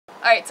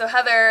Alright, so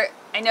Heather,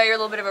 I know you're a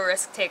little bit of a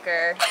risk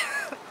taker.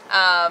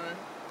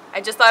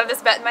 I just thought of this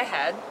bet in my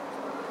head.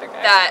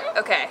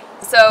 Okay,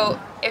 so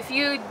if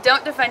you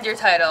don't defend your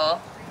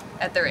title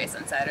at the race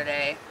on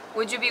Saturday,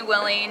 would you be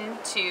willing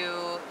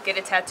to get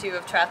a tattoo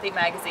of Triathlete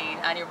magazine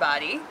on your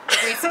body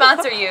if we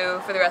sponsor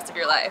you for the rest of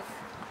your life?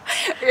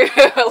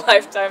 A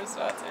lifetime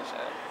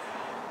sponsorship.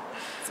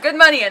 It's good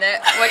money in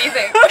it. What do you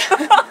think?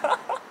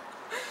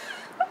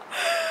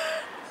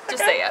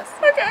 Just say yes.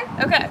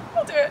 Okay.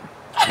 I'll do it.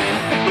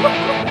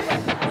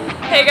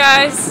 Hey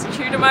guys,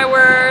 true to my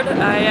word,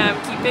 I am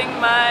keeping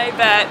my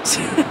bet.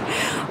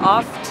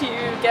 Off to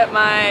get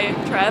my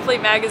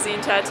Triathlete magazine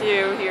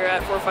tattoo here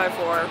at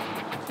 454.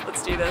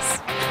 Let's do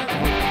this.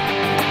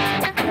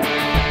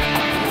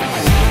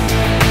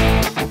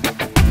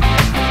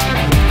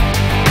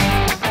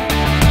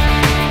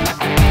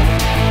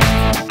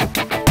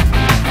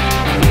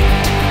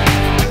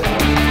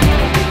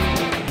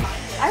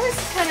 I was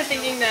kind of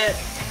thinking that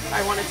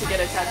I wanted to get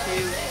a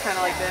tattoo kind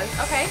of like this.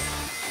 Okay.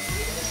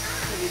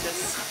 Maybe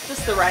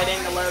just the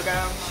writing, the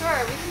logo. Sure,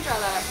 we can draw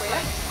that up for you.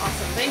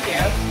 Awesome, thank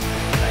you.